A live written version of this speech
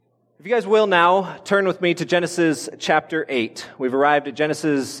If you guys will now, turn with me to Genesis chapter 8. We've arrived at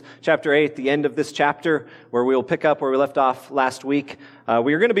Genesis chapter 8, the end of this chapter, where we'll pick up where we left off last week.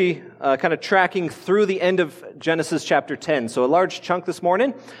 We are going to be kind of tracking through the end of Genesis chapter 10, so a large chunk this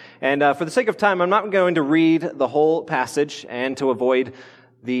morning. And for the sake of time, I'm not going to read the whole passage, and to avoid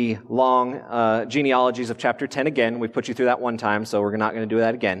the long genealogies of chapter 10 again. We've put you through that one time, so we're not going to do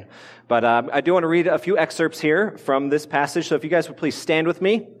that again. But I do want to read a few excerpts here from this passage, so if you guys would please stand with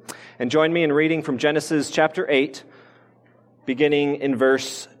me and join me in reading from Genesis chapter 8, beginning in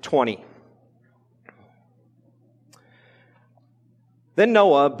verse 20. Then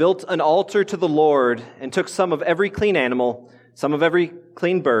Noah built an altar to the Lord and took some of every clean animal, some of every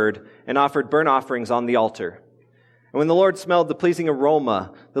clean bird, and offered burnt offerings on the altar. And when the Lord smelled the pleasing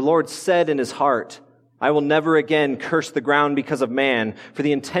aroma, the Lord said in his heart, I will never again curse the ground because of man, for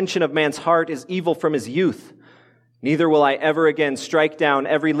the intention of man's heart is evil from his youth. Neither will I ever again strike down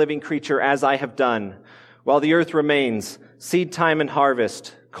every living creature as I have done. While the earth remains, seed time and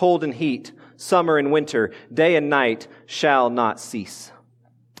harvest, cold and heat, summer and winter, day and night shall not cease.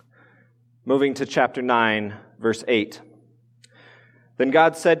 Moving to chapter 9, verse 8. Then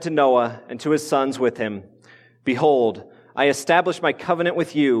God said to Noah and to his sons with him, Behold, I establish my covenant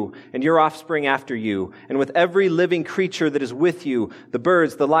with you and your offspring after you, and with every living creature that is with you, the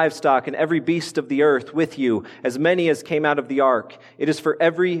birds, the livestock, and every beast of the earth with you, as many as came out of the ark. It is for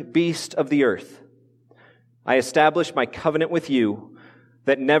every beast of the earth. I establish my covenant with you,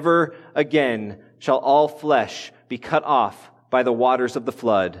 that never again shall all flesh be cut off by the waters of the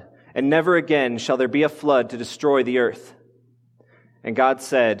flood, and never again shall there be a flood to destroy the earth. And God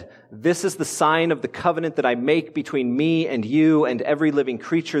said, This is the sign of the covenant that I make between me and you and every living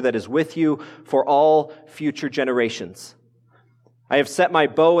creature that is with you for all future generations. I have set my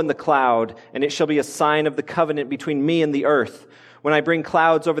bow in the cloud, and it shall be a sign of the covenant between me and the earth. When I bring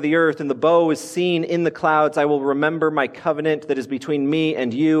clouds over the earth and the bow is seen in the clouds, I will remember my covenant that is between me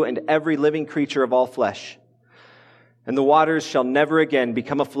and you and every living creature of all flesh. And the waters shall never again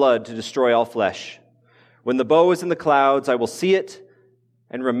become a flood to destroy all flesh. When the bow is in the clouds, I will see it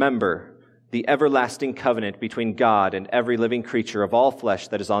and remember the everlasting covenant between God and every living creature of all flesh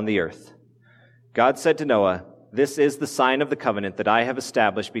that is on the earth. God said to Noah, This is the sign of the covenant that I have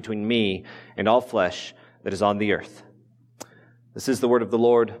established between me and all flesh that is on the earth. This is the word of the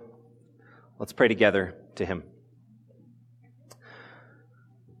Lord. Let's pray together to him.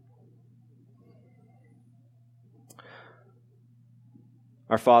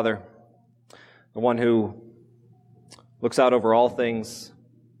 Our Father, the one who looks out over all things,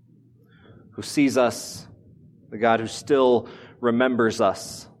 who sees us, the God who still remembers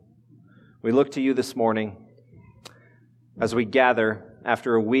us. We look to you this morning as we gather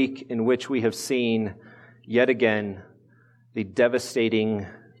after a week in which we have seen yet again the devastating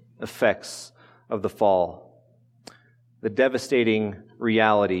effects of the fall, the devastating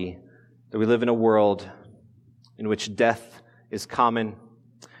reality that we live in a world in which death is common,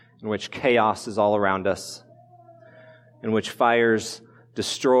 in which chaos is all around us, in which fires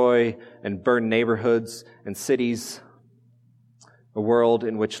destroy and burn neighborhoods and cities, a world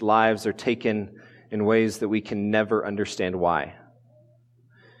in which lives are taken in ways that we can never understand why.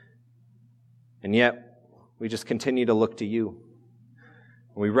 And yet, we just continue to look to you.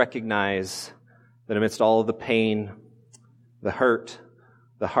 And we recognize that amidst all of the pain, the hurt,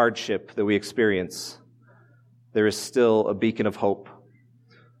 the hardship that we experience, there is still a beacon of hope.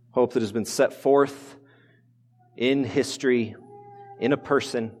 Hope that has been set forth in history, in a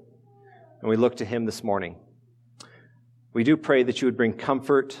person, and we look to him this morning. We do pray that you would bring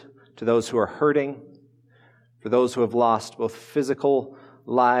comfort to those who are hurting, for those who have lost both physical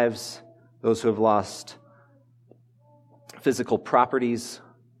lives, those who have lost physical properties,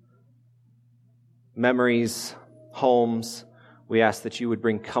 memories, homes. We ask that you would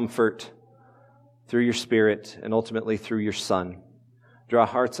bring comfort through your Spirit and ultimately through your Son. Draw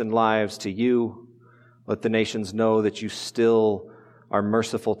hearts and lives to you. Let the nations know that you still are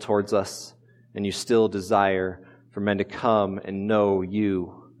merciful towards us, and you still desire for men to come and know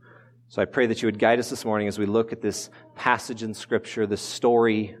you. So I pray that you would guide us this morning as we look at this passage in Scripture, this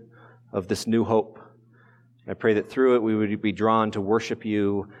story of this new hope. I pray that through it we would be drawn to worship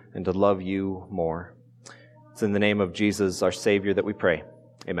you and to love you more. It's in the name of Jesus, our Savior, that we pray.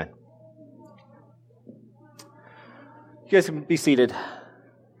 Amen. You guys can be seated.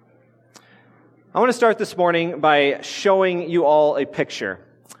 I want to start this morning by showing you all a picture.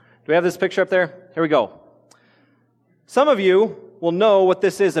 Do we have this picture up there? Here we go. Some of you will know what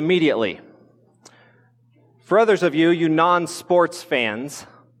this is immediately. For others of you, you non-sports fans,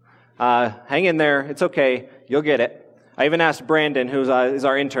 hang in there. It's okay. You'll get it. I even asked Brandon, who is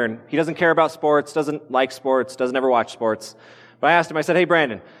our intern. He doesn't care about sports, doesn't like sports, doesn't ever watch sports. But I asked him, I said, hey,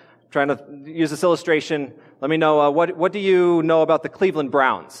 Brandon, I'm trying to use this illustration. Let me know, what do you know about the Cleveland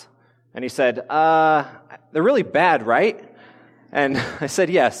Browns? And he said, they're really bad, right? And I said,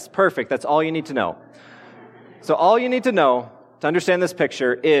 yes, perfect. That's all you need to know. So all you need to know to understand this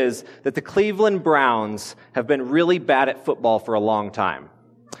picture is that the Cleveland Browns have been really bad at football for a long time.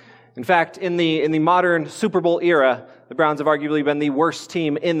 In fact, in the modern Super Bowl era, the Browns have arguably been the worst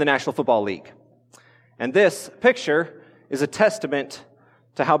team in the National Football League. And this picture is a testament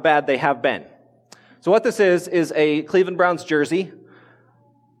to how bad they have been. So what this is a Cleveland Browns jersey,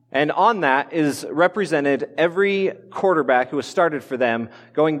 and on that is represented every quarterback who has started for them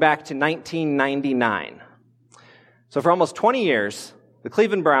going back to 1999. So for almost 20 years, the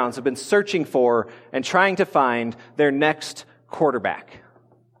Cleveland Browns have been searching for and trying to find their next quarterback.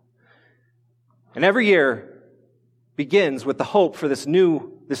 And every year begins with the hope for this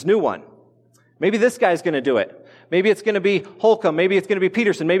new one. Maybe this guy's going to do it. Maybe it's going to be Holcomb. Maybe it's going to be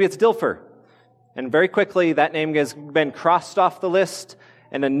Peterson. Maybe it's Dilfer. And very quickly, that name has been crossed off the list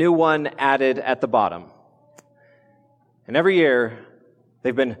and a new one added at the bottom. And every year,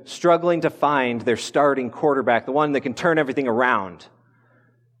 they've been struggling to find their starting quarterback, the one that can turn everything around.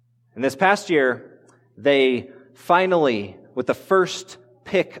 And this past year, they finally, with the first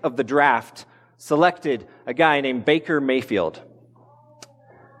pick of the draft, selected a guy named Baker Mayfield.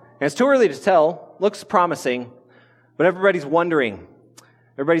 And it's too early to tell, looks promising, but everybody's wondering,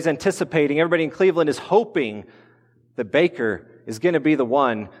 everybody's anticipating, everybody in Cleveland is hoping that Baker is going to be the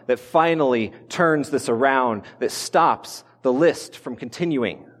one that finally turns this around, that stops the list from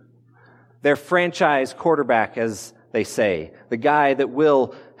continuing. Their franchise quarterback, as they say, the guy that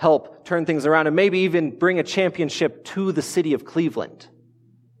will help turn things around and maybe even bring a championship to the city of Cleveland.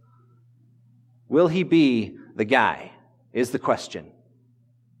 Will he be the guy, is the question.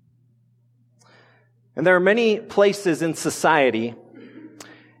 And there are many places in society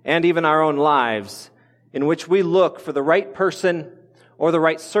and even our own lives in which we look for the right person or the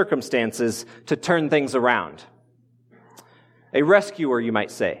right circumstances to turn things around. A rescuer, you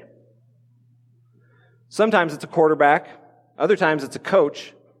might say. Sometimes it's a quarterback. Other times it's a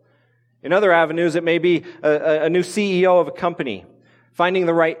coach. In other avenues, it may be a new CEO of a company, finding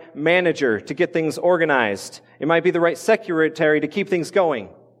the right manager to get things organized. It might be the right secretary to keep things going.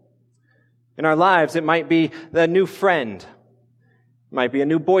 In our lives, it might be the new friend. It might be a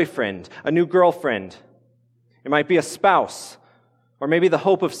new boyfriend, a new girlfriend. It might be a spouse, or maybe the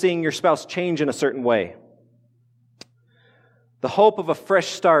hope of seeing your spouse change in a certain way. The hope of a fresh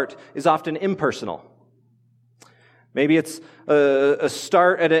start is often impersonal. Maybe it's a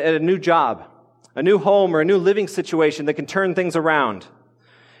start at a new job, a new home, or a new living situation that can turn things around.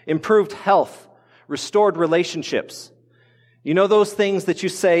 Improved health, restored relationships. You know those things that you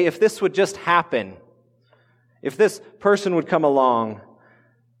say, if this would just happen, if this person would come along,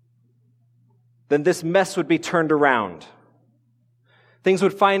 then this mess would be turned around. Things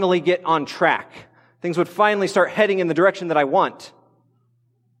would finally get on track. Things would finally start heading in the direction that I want.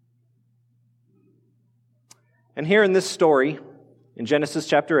 And here in this story, in Genesis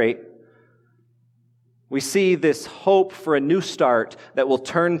chapter 8, we see this hope for a new start that will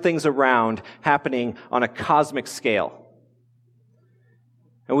turn things around happening on a cosmic scale.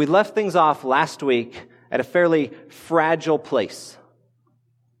 And we left things off last week at a fairly fragile place.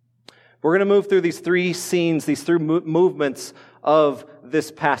 We're going to move through these three scenes, these three movements of this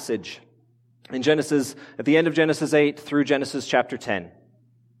passage in Genesis, at the end of Genesis 8 through Genesis chapter 10.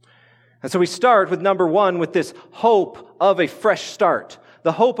 And so we start with number one, with this hope of a fresh start.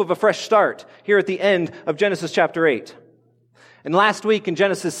 The hope of a fresh start here at the end of Genesis chapter 8. And last week in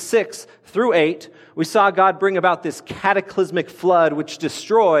Genesis 6 through 8, we saw God bring about this cataclysmic flood which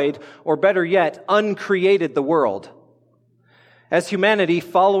destroyed, or better yet, uncreated the world. As humanity,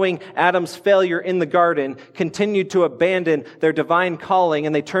 following Adam's failure in the garden, continued to abandon their divine calling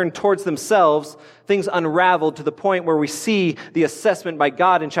and they turned towards themselves, things unraveled to the point where we see the assessment by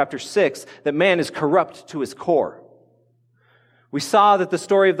God in chapter 6 that man is corrupt to his core. We saw that the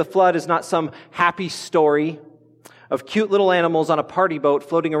story of the flood is not some happy story of cute little animals on a party boat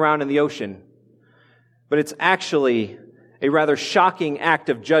floating around in the ocean, but it's actually a rather shocking act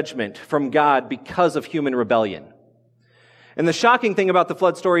of judgment from God because of human rebellion. And the shocking thing about the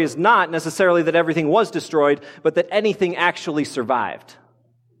flood story is not necessarily that everything was destroyed, but that anything actually survived.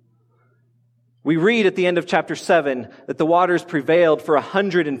 We read at the end of chapter 7 that the waters prevailed for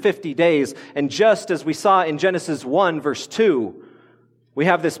 150 days, and just as we saw in Genesis 1 verse 2, we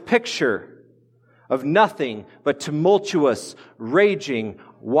have this picture of nothing but tumultuous, raging,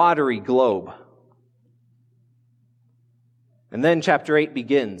 watery globe. And then chapter 8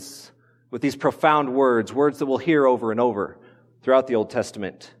 begins with these profound words that we'll hear over and over throughout the Old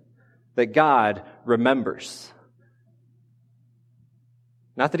Testament, that God remembers.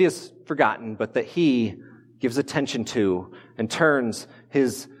 Not that he has forgotten, but that he gives attention to and turns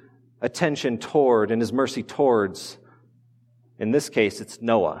his attention toward and his mercy towards, in this case, it's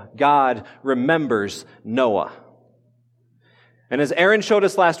Noah. God remembers Noah. And as Aaron showed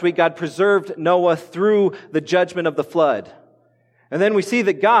us last week, God preserved Noah through the judgment of the flood. And then we see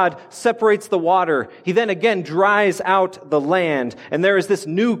that God separates the water. He then again dries out the land. And there is this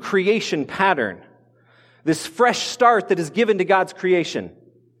new creation pattern, this fresh start that is given to God's creation.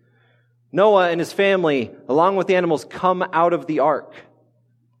 Noah and his family, along with the animals, come out of the ark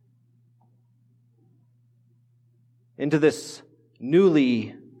into this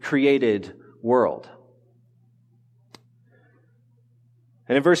newly created world.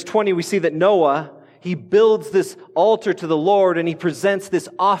 And in verse 20, we see that Noah, he builds this altar to the Lord and he presents this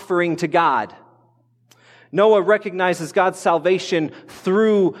offering to God. Noah recognizes God's salvation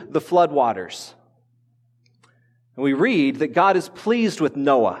through the floodwaters. And we read that God is pleased with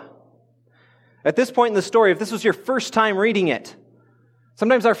Noah. At this point in the story, if this was your first time reading it,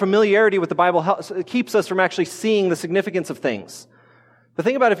 sometimes our familiarity with the Bible keeps us from actually seeing the significance of things. But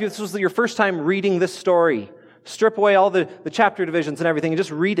think about if this was your first time reading this story, strip away all the chapter divisions and everything and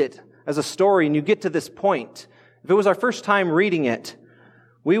just read it as a story and you get to this point. If it was our first time reading it,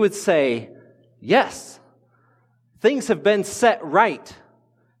 we would say, yes, things have been set right.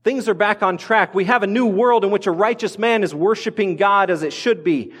 Things are back on track. We have a new world in which a righteous man is worshiping God as it should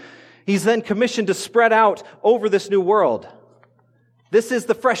be. He's then commissioned to spread out over this new world. This is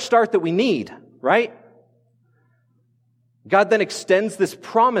the fresh start that we need, right? God then extends this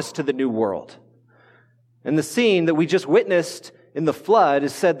promise to the new world. And the scene that we just witnessed in the flood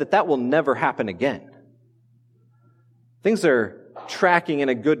is said that will never happen again. Things are tracking in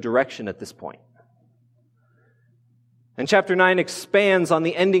a good direction at this point. And chapter 9 expands on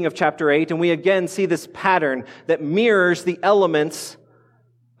the ending of chapter 8, and we again see this pattern that mirrors the elements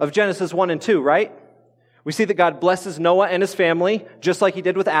of Genesis 1 and 2, right? We see that God blesses Noah and his family, just like he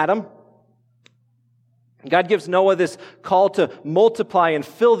did with Adam. God gives Noah this call to multiply and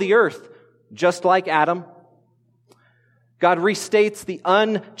fill the earth, just like Adam. God restates the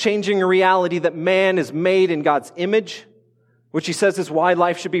unchanging reality that man is made in God's image, which he says is why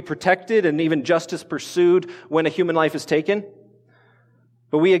life should be protected and even justice pursued when a human life is taken.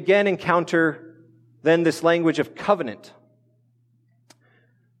 But we again encounter then this language of covenant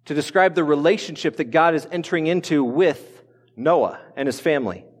to describe the relationship that God is entering into with Noah and his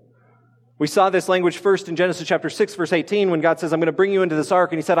family. We saw this language first in Genesis chapter 6, verse 18, when God says, I'm going to bring you into this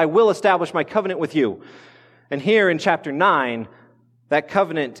ark, and he said, I will establish my covenant with you. And here in chapter 9, that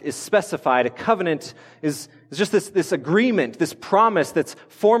covenant is specified. A covenant is just this agreement, this promise that's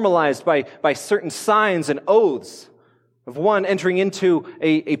formalized by certain signs and oaths of one entering into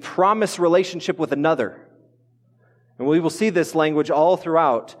a promise relationship with another. And we will see this language all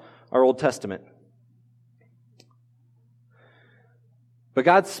throughout our Old Testament. But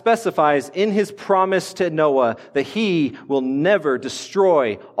God specifies in his promise to Noah that he will never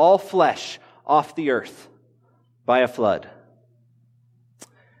destroy all flesh off the earth by a flood.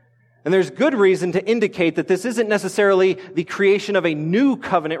 And there's good reason to indicate that this isn't necessarily the creation of a new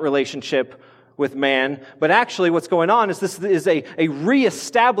covenant relationship with man, but actually what's going on is this is a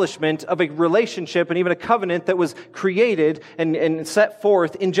reestablishment of a relationship and even a covenant that was created and set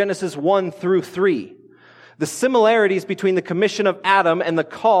forth in Genesis 1 through 3. The similarities between the commission of Adam and the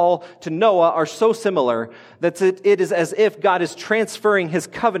call to Noah are so similar that it is as if God is transferring his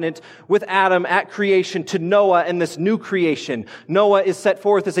covenant with Adam at creation to Noah in this new creation. Noah is set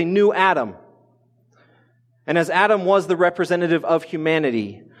forth as a new Adam. And as Adam was the representative of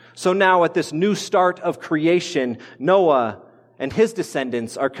humanity, so now at this new start of creation, Noah and his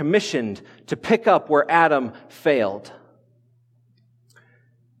descendants are commissioned to pick up where Adam failed.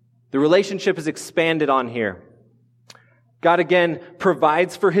 The relationship is expanded on here. God again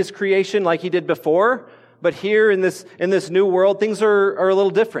provides for his creation like he did before, but here in this new world, things are a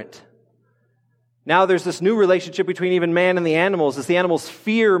little different. Now there's this new relationship between even man and the animals, as the animals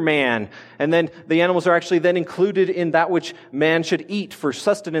fear man, and then the animals are actually then included in that which man should eat for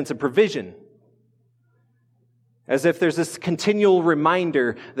sustenance and provision. As if there's this continual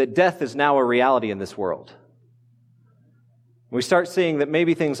reminder that death is now a reality in this world. We start seeing that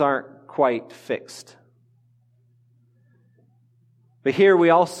maybe things aren't quite fixed. But here we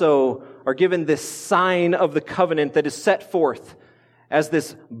also are given this sign of the covenant that is set forth as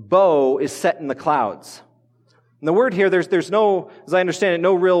this bow is set in the clouds. And the word here, there's no, as I understand it,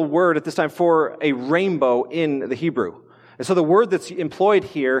 no real word at this time for a rainbow in the Hebrew. And so the word that's employed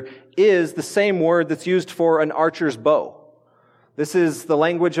here is the same word that's used for an archer's bow. This is the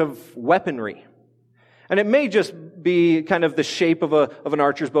language of weaponry. And it may just be kind of the shape of an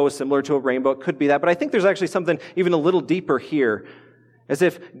archer's bow is similar to a rainbow. It could be that. But I think there's actually something even a little deeper here. As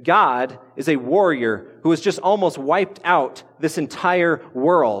if God is a warrior who has just almost wiped out this entire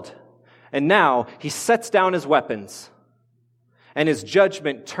world. And now he sets down his weapons. And his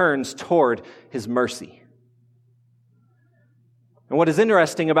judgment turns toward his mercy. And what is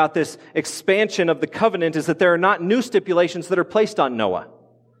interesting about this expansion of the covenant is that there are not new stipulations that are placed on Noah.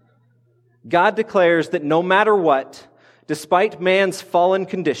 God declares that no matter what, despite man's fallen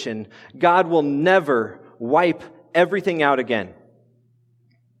condition, God will never wipe everything out again.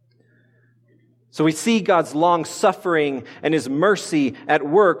 So we see God's long suffering and his mercy at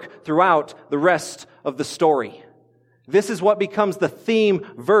work throughout the rest of the story. This is what becomes the theme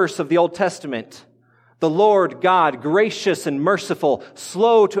verse of the Old Testament. The Lord God, gracious and merciful,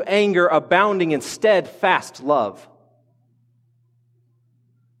 slow to anger, abounding in steadfast love.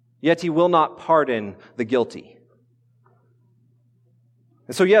 Yet he will not pardon the guilty.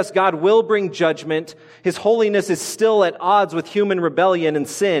 And so yes, God will bring judgment. His holiness is still at odds with human rebellion and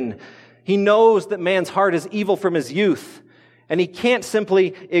sin. He knows that man's heart is evil from his youth, and he can't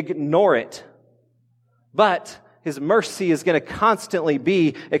simply ignore it. But his mercy is going to constantly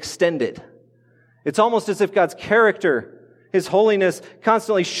be extended. It's almost as if God's character, his holiness,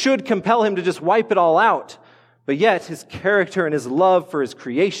 constantly should compel him to just wipe it all out. But yet, his character and his love for his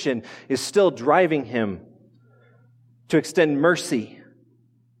creation is still driving him to extend mercy.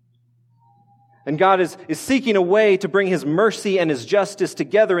 And God is seeking a way to bring his mercy and his justice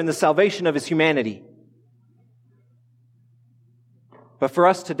together in the salvation of his humanity. But for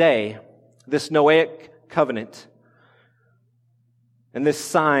us today, this Noahic covenant and this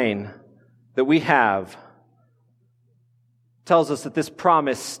sign that we have tells us that this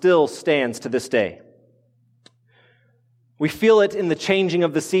promise still stands to this day. We feel it in the changing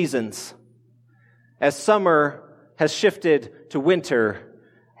of the seasons. As summer has shifted to winter,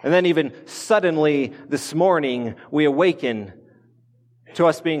 and then even suddenly this morning we awaken to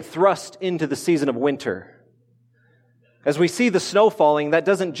us being thrust into the season of winter. As we see the snow falling, that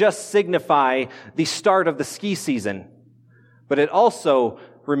doesn't just signify the start of the ski season, but it also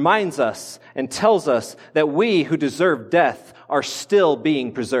reminds us and tells us that we who deserve death are still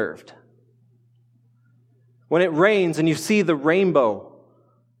being preserved. When it rains and you see the rainbow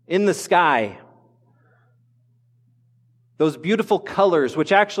in the sky, those beautiful colors,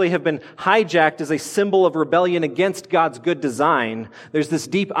 which actually have been hijacked as a symbol of rebellion against God's good design, there's this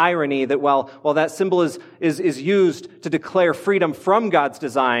deep irony that while that symbol is used to declare freedom from God's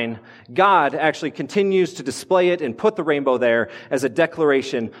design, God actually continues to display it and put the rainbow there as a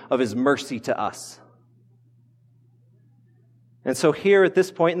declaration of his mercy to us. And so here at this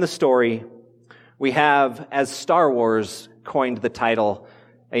point in the story, we have, as Star Wars coined the title,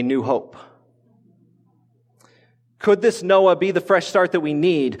 A New Hope. Could this Noah be the fresh start that we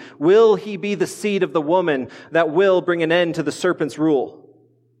need? Will he be the seed of the woman that will bring an end to the serpent's rule?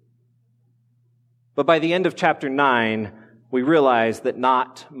 But by the end of chapter 9, we realize that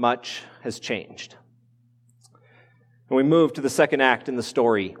not much has changed. And we move to the second act in the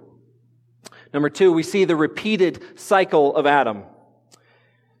story. Number 2, we see the repeated cycle of Adam.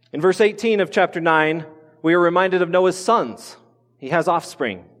 In verse 18 of chapter 9, we are reminded of Noah's sons. He has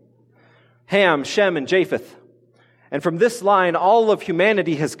offspring: Ham, Shem, and Japheth. And from this line, all of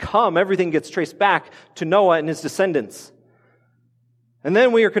humanity has come. Everything gets traced back to Noah and his descendants. And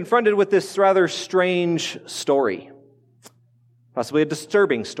then we are confronted with this rather strange story, possibly a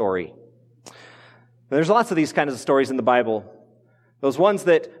disturbing story. And there's lots of these kinds of stories in the Bible. Those ones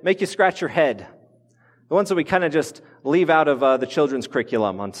that make you scratch your head. The ones that we kind of just leave out of the children's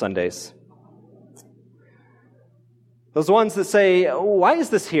curriculum on Sundays. Those ones that say, why is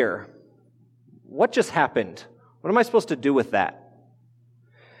this here? What just happened? What am I supposed to do with that?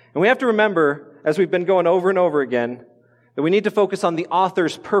 And we have to remember, as we've been going over and over again, that we need to focus on the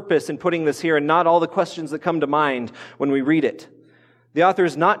author's purpose in putting this here and not all the questions that come to mind when we read it. The author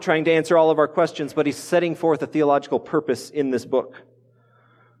is not trying to answer all of our questions, but he's setting forth a theological purpose in this book.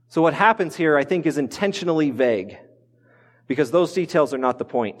 So what happens here, I think, is intentionally vague, because those details are not the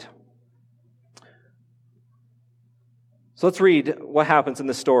point. So let's read what happens in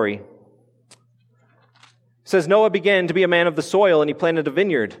this story. It says, Noah began to be a man of the soil, and he planted a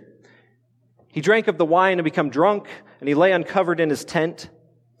vineyard. He drank of the wine and became drunk, and he lay uncovered in his tent.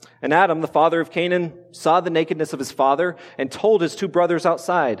 And Adam, the father of Canaan, saw the nakedness of his father and told his 2 brothers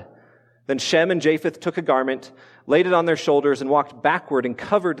outside. Then Shem and Japheth took a garment, laid it on their shoulders, and walked backward and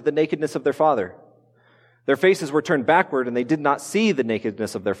covered the nakedness of their father. Their faces were turned backward, and they did not see the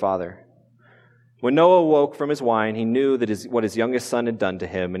nakedness of their father. When Noah awoke from his wine, he knew that what his youngest son had done to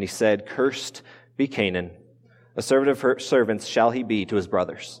him, and he said, "Cursed be Canaan. A servant of her servants shall he be to his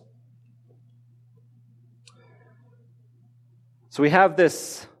brothers." So we have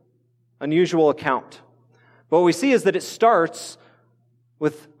this unusual account. But what we see is that it starts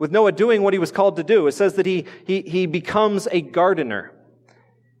with Noah doing what he was called to do. It says that he becomes a gardener.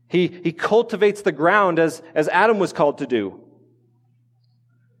 He cultivates the ground as Adam was called to do.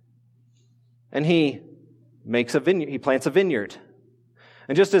 And he makes a vineyard. He plants a vineyard.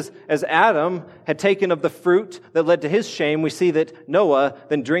 And just as Adam had taken of the fruit that led to his shame, we see that Noah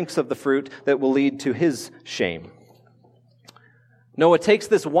then drinks of the fruit that will lead to his shame. Noah takes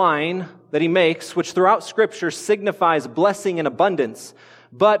this wine that he makes, which throughout Scripture signifies blessing and abundance,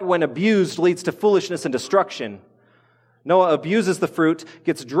 but when abused leads to foolishness and destruction. Noah abuses the fruit,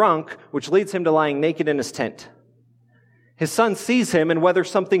 gets drunk, which leads him to lying naked in his tent. His son sees him, and whether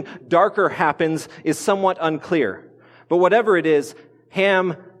something darker happens is somewhat unclear. But whatever it is,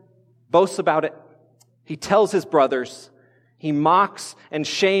 Ham boasts about it. He tells his brothers. He mocks and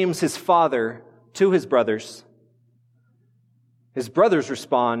shames his father to his brothers. His brothers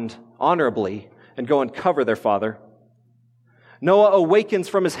respond honorably and go and cover their father. Noah awakens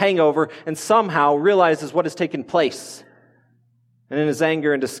from his hangover and somehow realizes what has taken place. And in his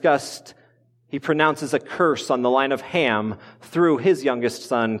anger and disgust, he pronounces a curse on the line of Ham through his youngest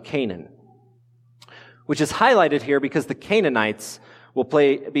son, Canaan, which is highlighted here because the Canaanites will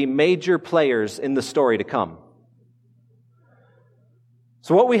be major players in the story to come.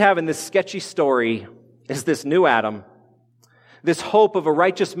 So what we have in this sketchy story is this new Adam, this hope of a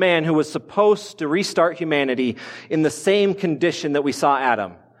righteous man who was supposed to restart humanity in the same condition that we saw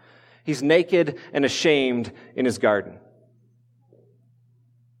Adam. He's naked and ashamed in his garden.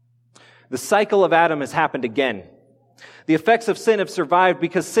 The cycle of Adam has happened again. The effects of sin have survived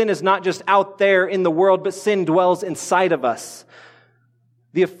because sin is not just out there in the world, but sin dwells inside of us.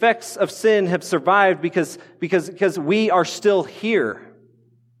 The effects of sin have survived because we are still here.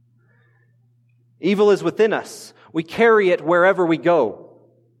 Evil is within us. We carry it wherever we go.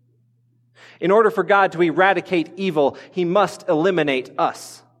 In order for God to eradicate evil, He must eliminate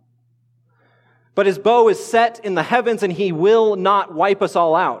us. But His bow is set in the heavens, and He will not wipe us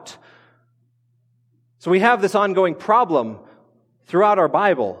all out. So we have this ongoing problem throughout our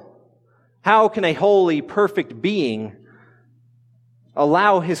Bible. How can a holy, perfect being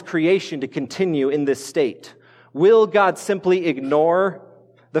allow His creation to continue in this state? Will God simply ignore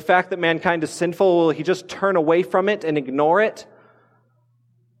the fact that mankind is sinful? Will He just turn away from it and ignore it?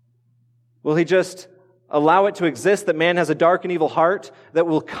 Will He just allow it to exist, that man has a dark and evil heart that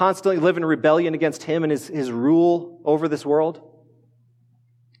will constantly live in rebellion against Him and his rule over this world?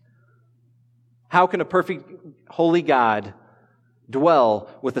 How can a perfect, holy God dwell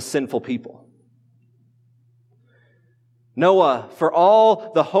with a sinful people? Noah, for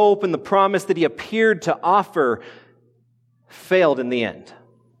all the hope and the promise that he appeared to offer, failed in the end.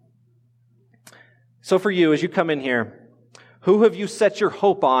 So for you, as you come in here, who have you set your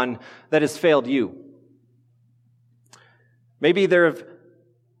hope on that has failed you? Maybe there have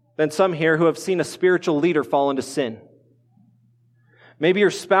been some here who have seen a spiritual leader fall into sin. Maybe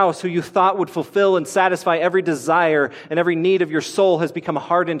your spouse, who you thought would fulfill and satisfy every desire and every need of your soul, has become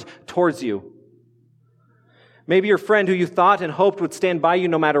hardened towards you. Maybe your friend, who you thought and hoped would stand by you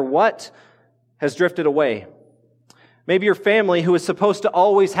no matter what, has drifted away. Maybe your family, who is supposed to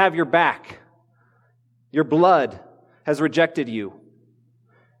always have your back, your blood, has rejected you.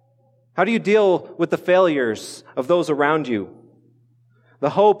 How do you deal with the failures of those around you? The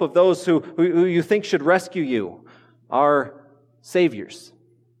hope of those who you think should rescue you are saviors.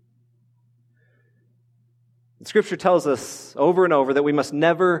 Scripture tells us over and over that we must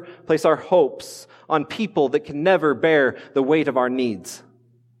never place our hopes on people that can never bear the weight of our needs.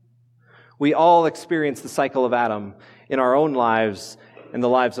 We all experience the cycle of Adam in our own lives and the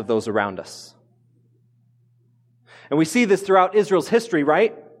lives of those around us. And we see this throughout Israel's history,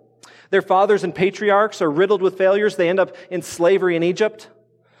 right? Their fathers and patriarchs are riddled with failures. They end up in slavery in Egypt.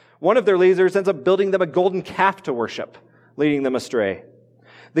 One of their leaders ends up building them a golden calf to worship, leading them astray.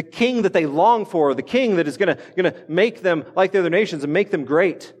 The king that they long for, the king that is going to make them like the other nations and make them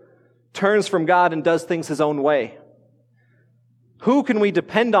great, turns from God and does things his own way. Who can we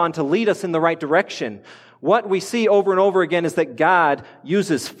depend on to lead us in the right direction? What we see over and over again is that God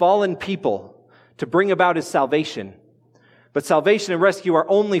uses fallen people to bring about His salvation. But salvation and rescue are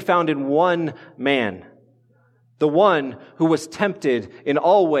only found in one man, the one who was tempted in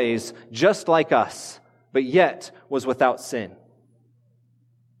all ways just like us, but yet was without sin.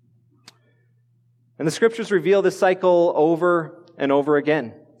 And the scriptures reveal this cycle over and over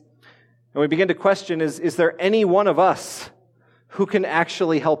again. And we begin to question, is there any one of us who can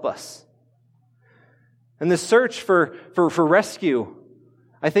actually help us? And this search for rescue,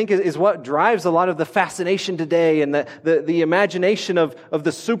 I think, is what drives a lot of the fascination today and the imagination of the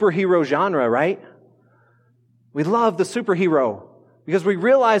superhero genre, right? We love the superhero because we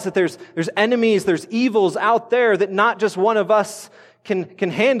realize that there's enemies, there's evils out there that not just one of us can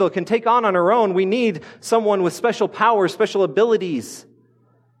handle, can take on our own. We need someone with special powers, special abilities.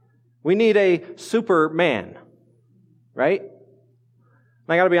 We need a Superman, right? And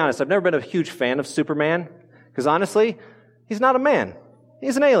I gotta be honest, I've never been a huge fan of Superman because honestly, he's not a man.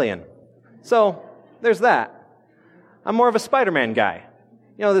 He's an alien. So, there's that. I'm more of a Spider-Man guy.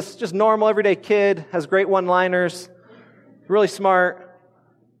 You know, this just normal, everyday kid, has great one-liners, really smart,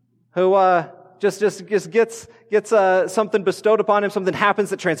 who just gets something bestowed upon him, something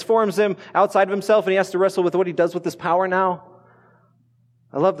happens that transforms him outside of himself, and he has to wrestle with what he does with this power now.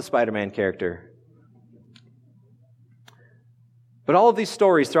 I love the Spider-Man character. But all of these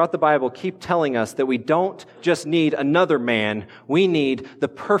stories throughout the Bible keep telling us that we don't just need another man, we need the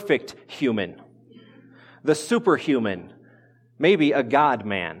perfect human, the superhuman, maybe a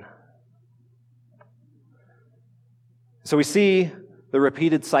God-man. So we see the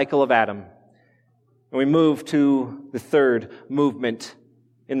repeated cycle of Adam, and we move to the third movement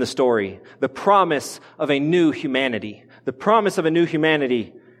in the story, the promise of a new humanity. The promise of a new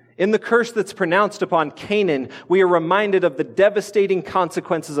humanity. In the curse that's pronounced upon Canaan, we are reminded of the devastating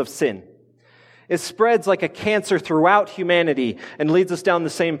consequences of sin. It spreads like a cancer throughout humanity and leads us down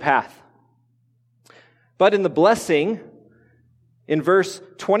the same path. But in the blessing, in verse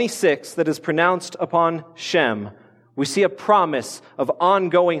 26 that is pronounced upon Shem, we see a promise of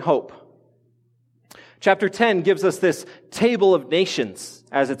ongoing hope. Chapter 10 gives us this table of nations,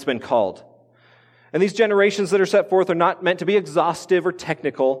 as it's been called. And these generations that are set forth are not meant to be exhaustive or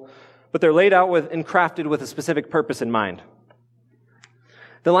technical, but they're laid out with and crafted with a specific purpose in mind.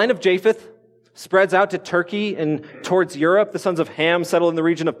 The line of Japheth spreads out to Turkey and towards Europe. The sons of Ham settle in the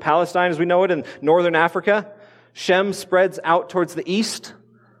region of Palestine, as we know it, in northern Africa. Shem spreads out towards the east.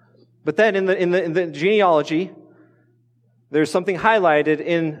 But then in the genealogy, there's something highlighted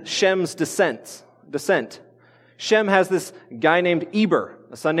in Shem's descent. Shem has this guy named Eber,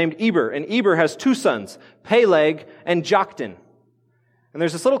 a son named Eber, and Eber has two sons, Peleg and Joktan. And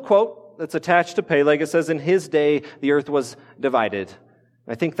there's this little quote that's attached to Peleg. It says, "In his day, the earth was divided."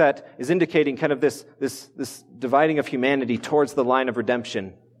 And I think that is indicating kind of this dividing of humanity towards the line of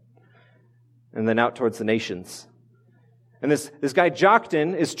redemption, and then out towards the nations. And this guy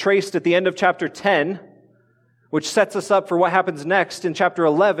Joktan is traced at the end of chapter 10, which sets us up for what happens next in chapter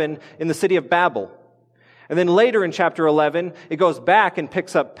 11 in the city of Babel. And then later in chapter 11, it goes back and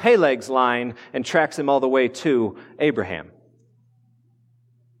picks up Peleg's line and tracks him all the way to Abraham.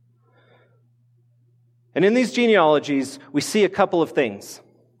 And in these genealogies, we see a couple of things.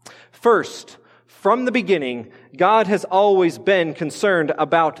 First, from the beginning, God has always been concerned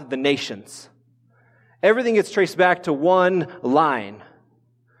about the nations. Everything gets traced back to one line,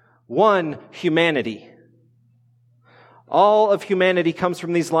 one humanity. All of humanity comes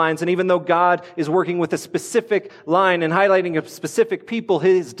from these lines, and even though God is working with a specific line and highlighting a specific people,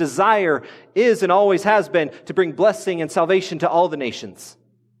 His desire is and always has been to bring blessing and salvation to all the nations.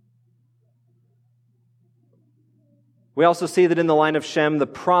 We also see that in the line of Shem, the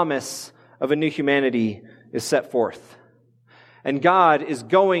promise of a new humanity is set forth. And God is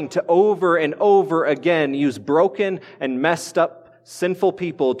going to over and over again use broken and messed up sinful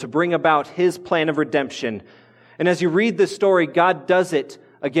people to bring about His plan of redemption. And as you read this story, God does it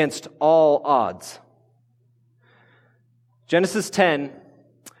against all odds. Genesis 10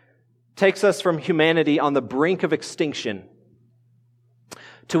 takes us from humanity on the brink of extinction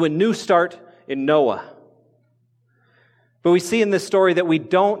to a new start in Noah. But we see in this story that we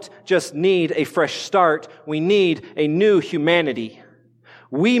don't just need a fresh start, we need a new humanity.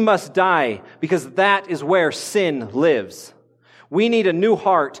 We must die because that is where sin lives. We need a new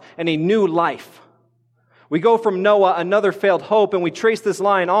heart and a new life. We go from Noah, another failed hope, and we trace this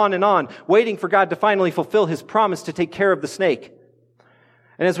line on, waiting for God to finally fulfill His promise to take care of the snake.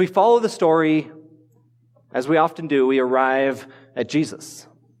 And as we follow the story, as we often do, we arrive at Jesus,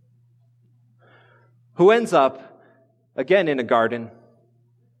 who ends up, again, in a garden.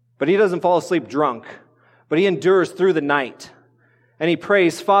 But He doesn't fall asleep drunk, but He endures through the night. And He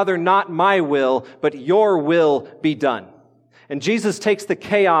prays, "Father, not my will, but your will be done." And Jesus takes the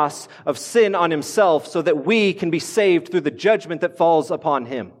chaos of sin on Himself so that we can be saved through the judgment that falls upon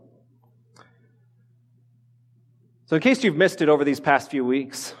Him. So in case you've missed it over these past few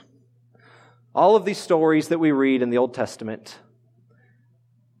weeks, All of these stories that we read in the Old Testament,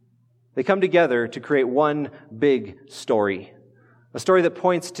 they come together to create one big story, a story that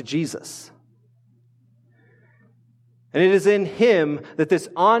points to Jesus. And it is in Him that this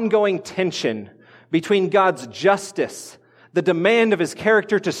ongoing tension between God's justice, the demand of His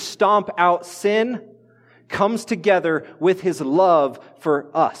character to stomp out sin, comes together with His love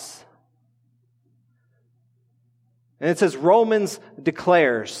for us. And it says Romans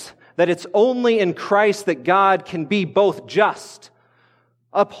declares that it's only in Christ that God can be both just,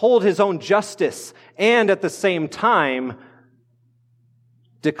 uphold His own justice, and at the same time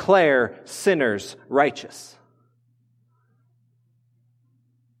declare sinners righteous.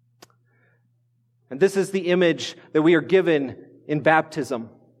 And this is the image that we are given in baptism,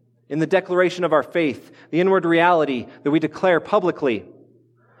 in the declaration of our faith, the inward reality that we declare publicly.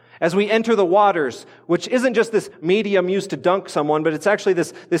 As we enter the waters, which isn't just this medium used to dunk someone, but it's actually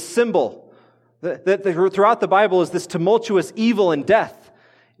this symbol that throughout the Bible is this tumultuous evil and death.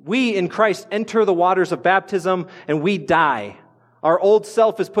 We in Christ enter the waters of baptism and we die. Our old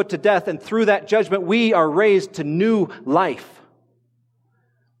self is put to death, and through that judgment we are raised to new life.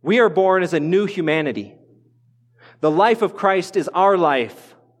 We are born as a new humanity. The life of Christ is our life.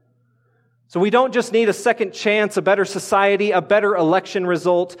 So we don't just need a second chance, a better society, a better election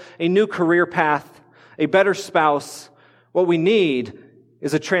result, a new career path, a better spouse. What we need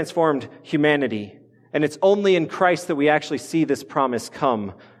is a transformed humanity. And it's only in Christ that we actually see this promise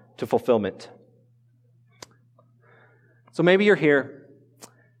come to fulfillment. So maybe you're here.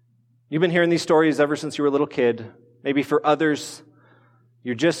 You've been hearing these stories ever since you were a little kid. Maybe for others,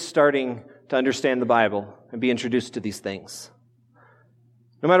 you're just starting to understand the Bible and be introduced to these things.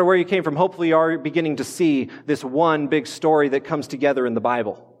 No matter where you came from, hopefully you are beginning to see this one big story that comes together in the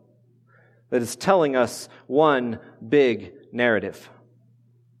Bible, that is telling us one big narrative.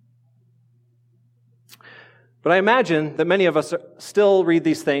 But I imagine that many of us still read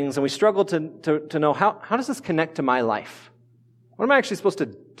these things and we struggle to know, how does this connect to my life? What am I actually supposed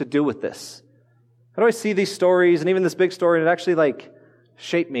to do with this? How do I see these stories and even this big story and it actually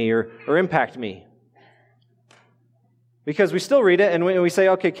shape me or impact me? Because we still read it and we say,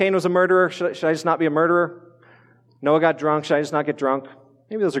 okay, Cain was a murderer. Should I just not be a murderer? Noah got drunk. Should I just not get drunk?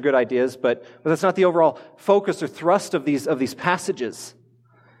 Maybe those are good ideas, but that's not the overall focus or thrust of these passages.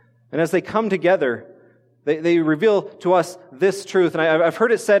 And as they come together, they reveal to us this truth. And I've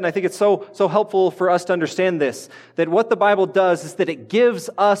heard it said, and I think it's so helpful for us to understand this, that what the Bible does is that it gives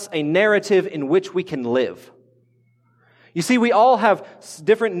us a narrative in which we can live. You see, we all have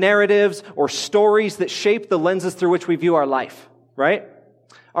different narratives or stories that shape the lenses through which we view our life, right?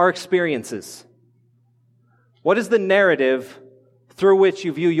 Our experiences. What is the narrative through which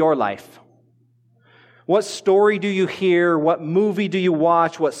you view your life? What story do you hear? What movie do you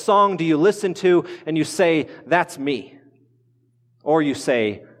watch? What song do you listen to? And you say, that's me. Or you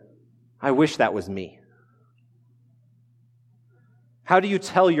say, I wish that was me. How do you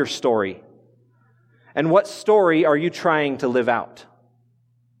tell your story? And what story are you trying to live out?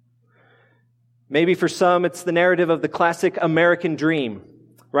 Maybe for some, it's the narrative of the classic American dream,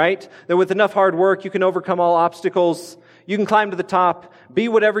 right? That with enough hard work, you can overcome all obstacles. You can climb to the top, be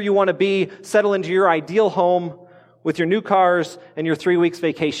whatever you want to be, settle into your ideal home with your new cars and your 3 weeks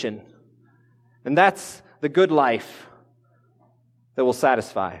vacation. And that's the good life that will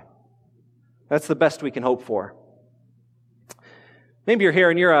satisfy. That's the best we can hope for. Maybe you're here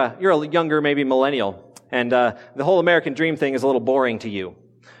and you're a younger, maybe millennial, and the whole American dream thing is a little boring to you.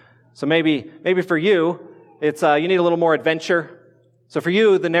 So maybe for you, it's you need a little more adventure. So for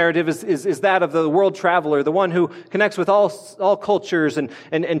you, the narrative is that of the world traveler, the one who connects with all cultures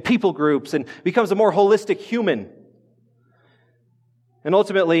and people groups and becomes a more holistic human. And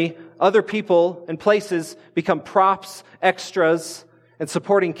ultimately, other people and places become props, extras, and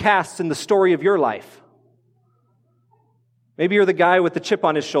supporting casts in the story of your life. Maybe you're the guy with the chip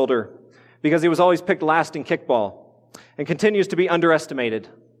on his shoulder because he was always picked last in kickball and continues to be underestimated.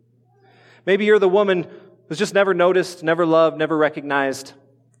 Maybe you're the woman who's just never noticed, never loved, never recognized.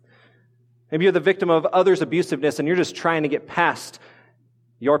 Maybe you're the victim of others' abusiveness and you're just trying to get past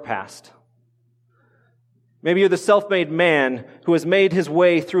your past. Maybe you're the self-made man who has made his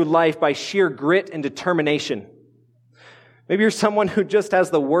way through life by sheer grit and determination. Maybe you're someone who just has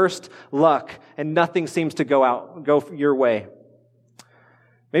the worst luck and nothing seems to go your way.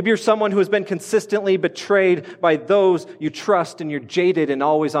 Maybe you're someone who has been consistently betrayed by those you trust and you're jaded and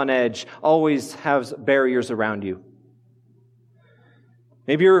always on edge, always has barriers around you.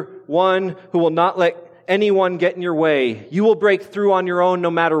 Maybe you're one who will not let anyone get in your way. You will break through on your own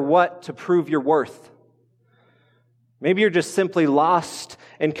no matter what to prove your worth. Maybe you're just simply lost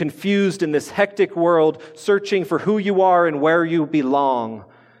and confused in this hectic world, searching for who you are and where you belong.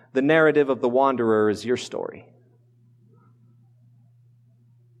 The narrative of the wanderer is your story.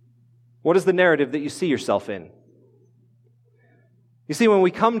 What is the narrative that you see yourself in? You see, when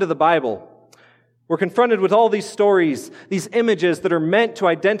we come to the Bible, we're confronted with all these stories, these images that are meant to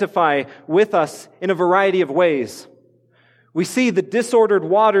identify with us in a variety of ways. We see the disordered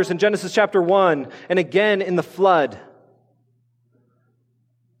waters in Genesis chapter 1 and again in the flood.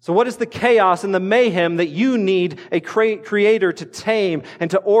 So what is the chaos and the mayhem that you need a creator to tame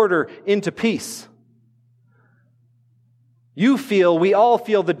and to order into peace? We all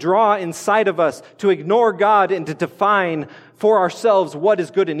feel the draw inside of us to ignore God and to define for ourselves what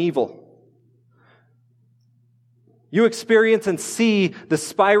is good and evil. You experience and see the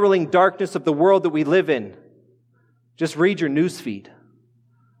spiraling darkness of the world that we live in. Just read your newsfeed.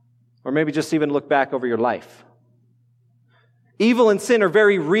 Or maybe just even look back over your life. Evil and sin are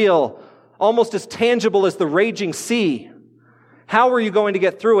very real, almost as tangible as the raging sea. How are you going to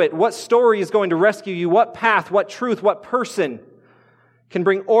get through it? What story is going to rescue you? What path, what truth, what person can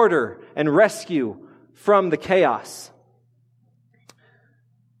bring order and rescue from the chaos?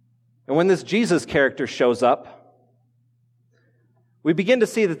 And when this Jesus character shows up, we begin to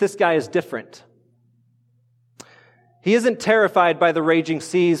see that this guy is different. He isn't terrified by the raging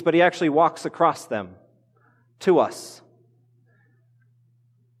seas, but he actually walks across them to us.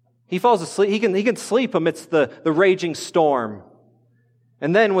 He falls asleep. He can sleep amidst the raging storm.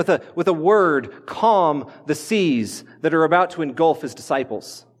 And then with a word, calm the seas that are about to engulf his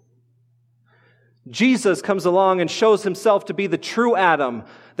disciples. Jesus comes along and shows himself to be the true Adam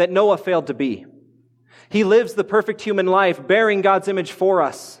that Noah failed to be. He lives the perfect human life, bearing God's image for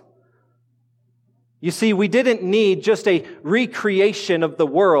us. You see, we didn't need just a recreation of the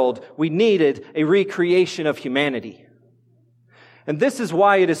world. We needed a recreation of humanity. And this is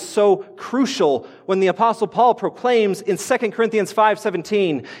why it is so crucial when the Apostle Paul proclaims in 2 Corinthians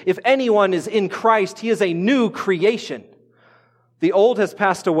 5:17, if anyone is in Christ, he is a new creation. The old has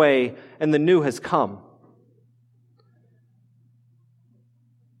passed away and the new has come.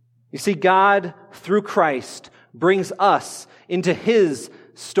 You see, God, through Christ, brings us into His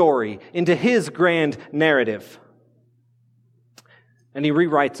story, into His grand narrative. And He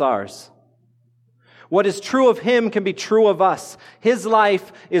rewrites ours. What is true of Him can be true of us. His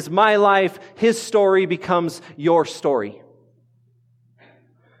life is my life. His story becomes your story.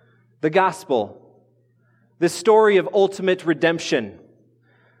 The gospel, this story of ultimate redemption,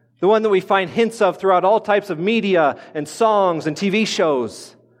 the one that we find hints of throughout all types of media and songs and TV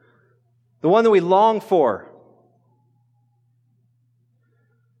shows, the one that we long for,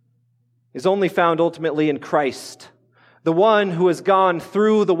 is only found ultimately in Christ, the one who has gone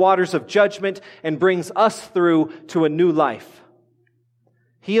through the waters of judgment and brings us through to a new life.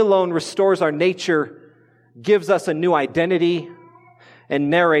 He alone restores our nature, gives us a new identity, and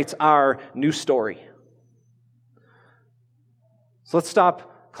narrates our new story. So let's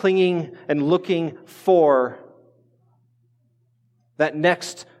stop clinging and looking for that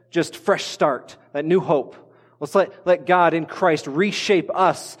next just fresh start, that new hope. Let's let God in Christ reshape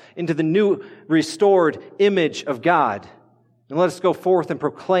us into the new restored image of God. And let us go forth and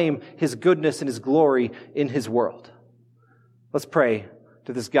proclaim His goodness and His glory in His world. Let's pray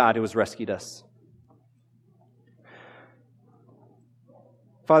to this God who has rescued us.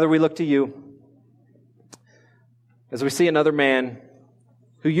 Father, we look to You as we see another man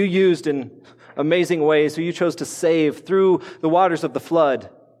who You used in amazing ways, who You chose to save through the waters of the flood.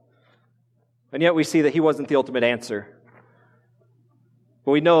 And yet we see that he wasn't the ultimate answer.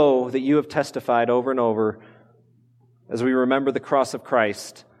 But we know that You have testified over and over, as we remember the cross of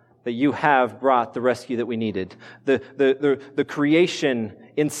Christ, that You have brought the rescue that we needed. The creation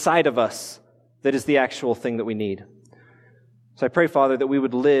inside of us that is the actual thing that we need. So I pray, Father, that we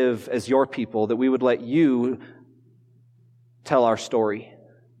would live as Your people, that we would let You tell our story,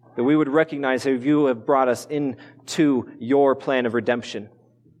 that we would recognize how You have brought us into Your plan of redemption.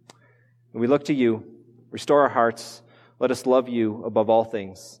 We look to You, restore our hearts, let us love You above all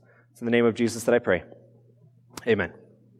things. It's in the name of Jesus that I pray. Amen.